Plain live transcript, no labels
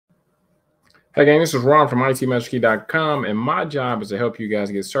Hey gang, this is Ron from itmasterkey.com, and my job is to help you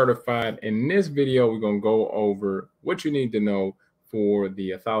guys get certified. In this video, we're going to go over what you need to know for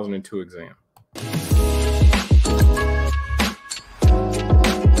the 1002 exam.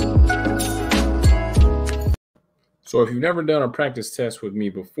 So if you've never done a practice test with me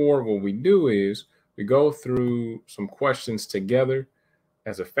before, what we do is we go through some questions together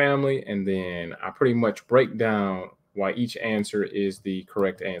as a family, and then I pretty much break down why each answer is the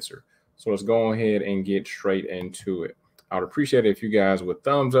correct answer. So let's go ahead and get straight into it. I would appreciate it if you guys would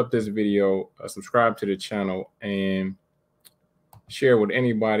thumbs up this video, subscribe to the channel, and share with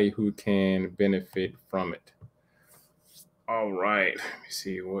anybody who can benefit from it. All right, let me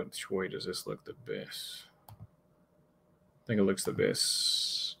see, which way does this look the best? I think it looks the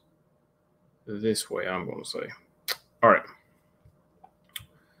best this way, I'm going to say. All right.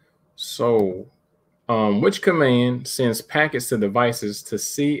 So which command sends packets to devices to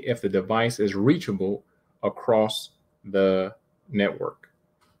see if the device is reachable across the network?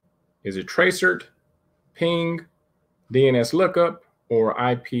 Is it traceroute, ping, DNS lookup, or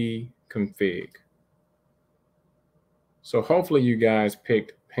IP config? So hopefully you guys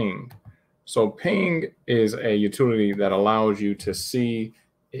picked ping. So ping is a utility that allows you to see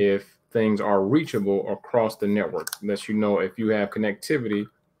if things are reachable across the network. Lets you know if you have connectivity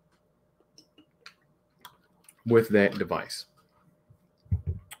with that device.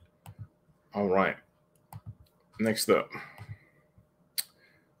 All right. Next up,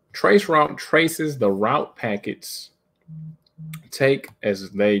 traceroute traces the route packets take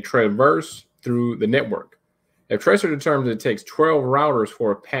as they traverse through the network. If tracer determines it takes 12 routers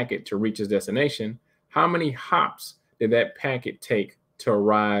for a packet to reach its destination, how many hops did that packet take to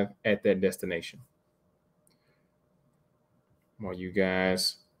arrive at that destination? While you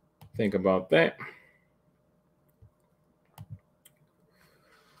guys think about that.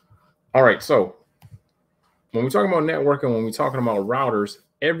 All right, so when we're talking about networking, when we're talking about routers,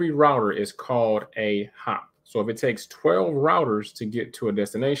 every router is called a hop. So if it takes 12 routers to get to a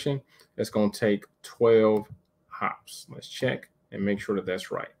destination, it's going to take 12 hops. Let's check and make sure that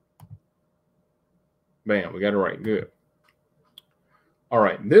that's right. Bam, we got it right. Good. All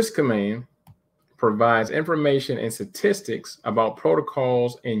right, this command provides information and statistics about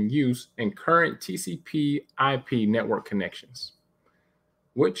protocols in use and current TCP IP network connections.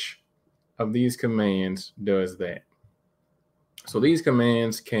 Which of these commands does that? So these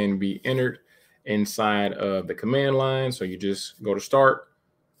commands can be entered inside of the command line. So you just go to start,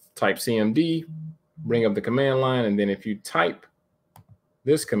 type CMD, bring up the command line, and then if you type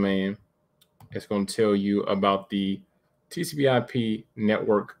this command, it's going to tell you about the TCP/IP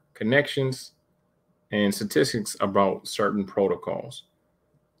network connections and statistics about certain protocols.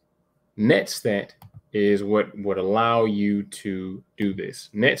 Netstat is what would allow you to do this.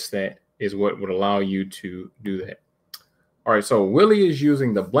 Netstat is what would allow you to do that. All right, so Willie is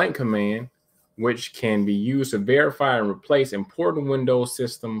using the blank command, which can be used to verify and replace important Windows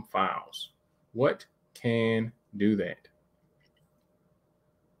system files. What can do that?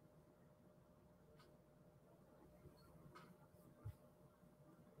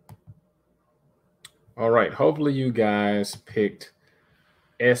 All right, hopefully you guys picked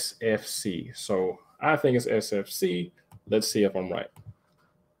SFC. So I think it's SFC. Let's see if I'm right.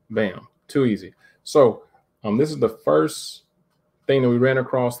 Bam, too easy. So this is the first thing that we ran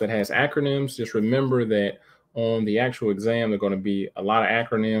across that has acronyms. Just remember that on the actual exam, there are going to be a lot of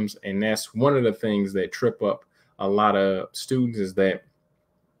acronyms, and that's one of the things that trip up a lot of students is that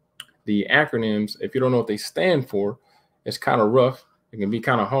the acronyms, if you don't know what they stand for, it's kind of rough. It can be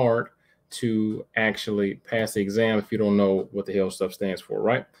kind of hard to actually pass the exam if you don't know what the hell stuff stands for,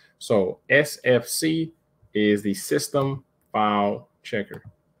 right? So SFC is the System File Checker.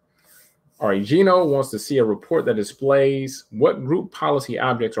 All right, Gino wants to see a report that displays what group policy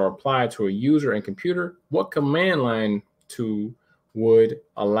objects are applied to a user and computer. What command line tool would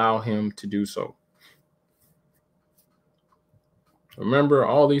allow him to do so? Remember,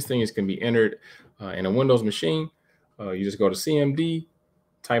 all these things can be entered in a Windows machine. You just go to CMD,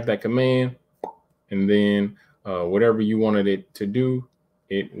 type that command, and then whatever you wanted it to do,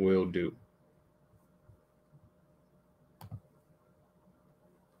 it will do.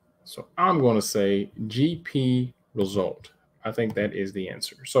 So I'm going to say GP result. I think that is the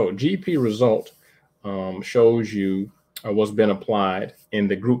answer. So GP result shows you what's been applied in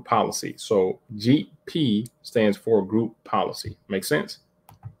the group policy. So GP stands for group policy. Make sense?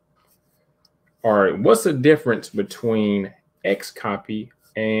 All right. What's the difference between xcopy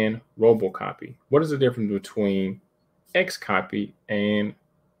and robocopy? What is the difference between xcopy and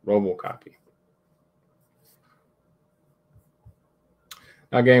robocopy?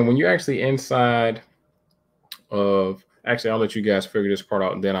 Again, when you're actually inside of, actually, I'll let you guys figure this part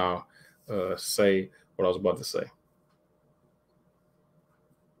out, and then I'll say what I was about to say.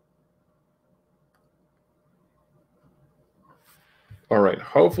 All right,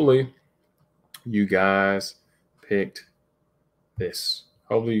 hopefully you guys picked this.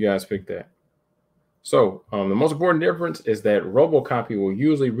 Hopefully you guys picked that. So the most important difference is that robocopy will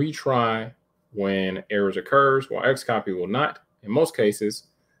usually retry when errors occurs, while xcopy will not. In most cases,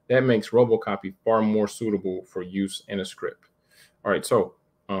 that makes robocopy far more suitable for use in a script. All right, so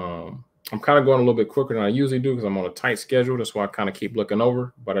I'm kind of going a little bit quicker than I usually do because I'm on a tight schedule. That's why I kind of keep looking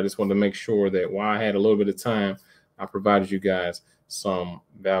over, but I just wanted to make sure that while I had a little bit of time, I provided you guys some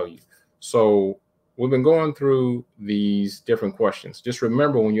value. So we've been going through these different questions. Just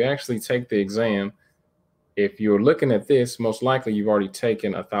remember, when you actually take the exam, if you're looking at this, most likely you've already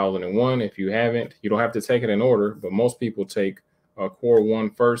taken 1001. If you haven't, you don't have to take it in order, but most people take core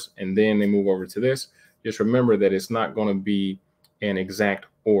 1 first and then they move over to this. Just remember that it's not going to be in exact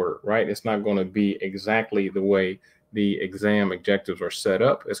order, right? It's not going to be exactly the way the exam objectives are set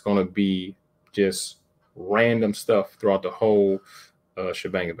up. It's going to be just random stuff throughout the whole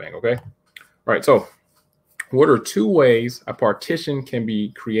shebang bang. Okay. All right. So what are 2 ways a partition can be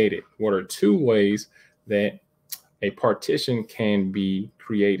created? What are 2 ways that a partition can be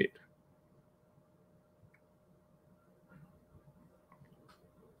created?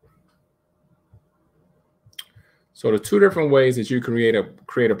 So the 2 different ways that you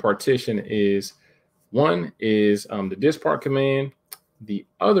create a partition is, one is the dispart command. The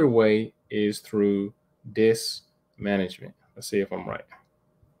other way is through dis management. Let's see if I'm right.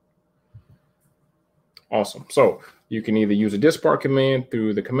 Awesome. So you can either use a dispart command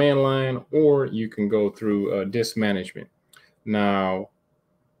through the command line, or you can go through dis management. Now,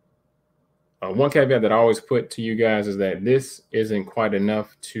 one caveat that I always put to you guys is that this isn't quite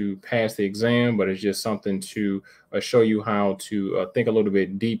enough to pass the exam, but it's just something to show you how to think a little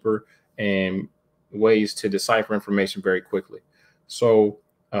bit deeper and ways to decipher information very quickly. So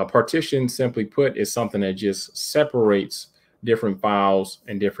partition, simply put, is something that just separates different files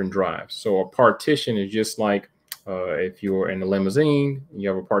and different drives. So a partition is just like if you're in a limousine, you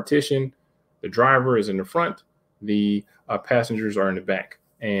have a partition, the driver is in the front, the passengers are in the back.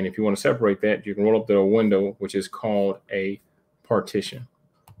 And if you want to separate that, you can roll up the window, which is called a partition.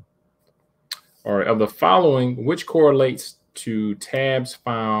 All right, of the following, which correlates to tabs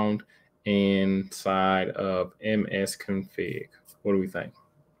found inside of msconfig? What do we think?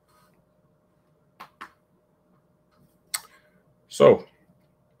 So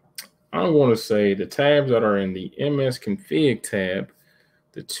I'm going to say the tabs that are in the msconfig tab,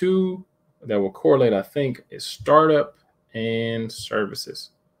 the 2 that will correlate, I think, is startup and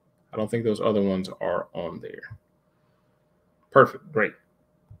services. I don't think those other ones are on there. Perfect. Great.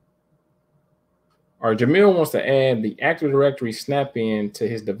 All right, Jamil wants to add the Active Directory Snapin to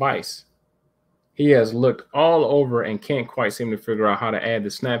his device. He has looked all over and can't quite seem to figure out how to add the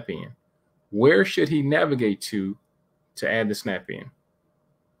Snapin. Where should he navigate to add the Snapin?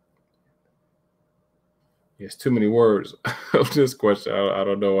 There's too many words of this question. I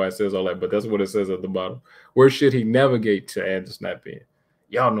don't know why it says all that, but that's what it says at the bottom. Where should he navigate to add the Snapin?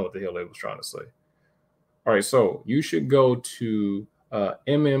 Y'all know what the hell they was trying to say. All right, so you should go to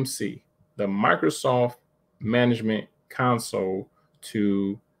MMC, the Microsoft Management Console,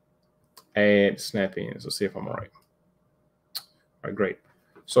 to add Snapin. So see if I'm all right. All right, great.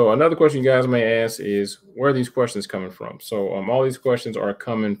 So another question you guys may ask is, where are these questions coming from? So all these questions are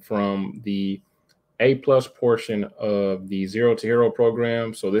coming from the A+ portion of the 0 to Hero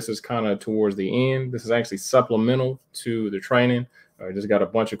program. So this is kind of towards the end. This is actually supplemental to the training. I just got a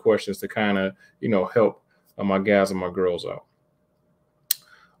bunch of questions to kind of, help my guys and my girls out.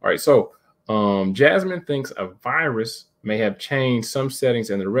 All right, so Jasmine thinks a virus may have changed some settings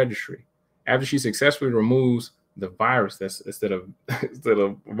in the registry. After she successfully removes the virus, that's instead of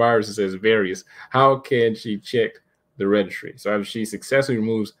virus, it says various. How can she check the registry? So after she successfully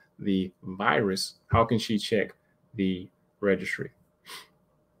removes the virus, how can she check the registry?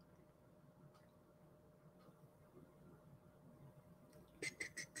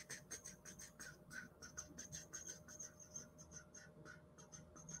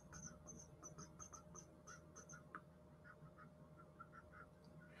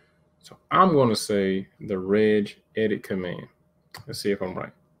 So I'm going to say the reg edit command. Let's see if I'm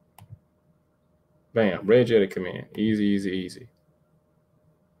right. Bam, reg edit command. Easy, easy, easy.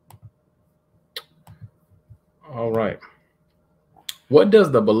 All right. What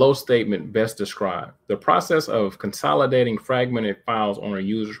does the below statement best describe? The process of consolidating fragmented files on a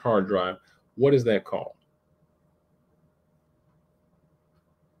user's hard drive. What is that called?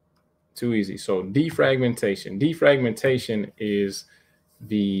 Too easy. So defragmentation. Defragmentation is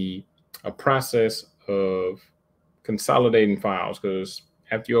a process of consolidating files, because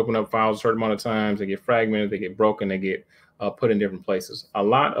after you open up files a certain amount of times, they get fragmented, they get broken, they get put in different places. A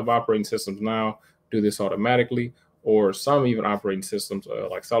lot of operating systems now do this automatically, or some even operating systems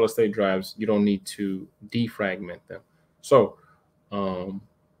like solid state drives, you don't need to defragment them. So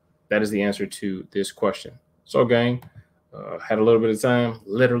that is the answer to this question. So gang, had a little bit of time,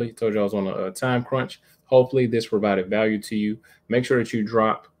 literally told you I was on a time crunch. Hopefully this provided value to you. Make sure that you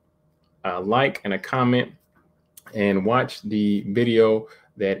drop a like and a comment and watch the video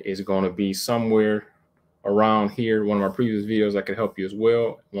that is going to be somewhere around here. One of our previous videos that could help you as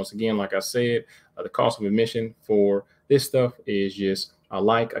well. Once again, like I said, the cost of admission for this stuff is just a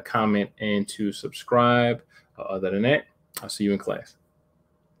like, a comment, and to subscribe. Other than that, I'll see you in class.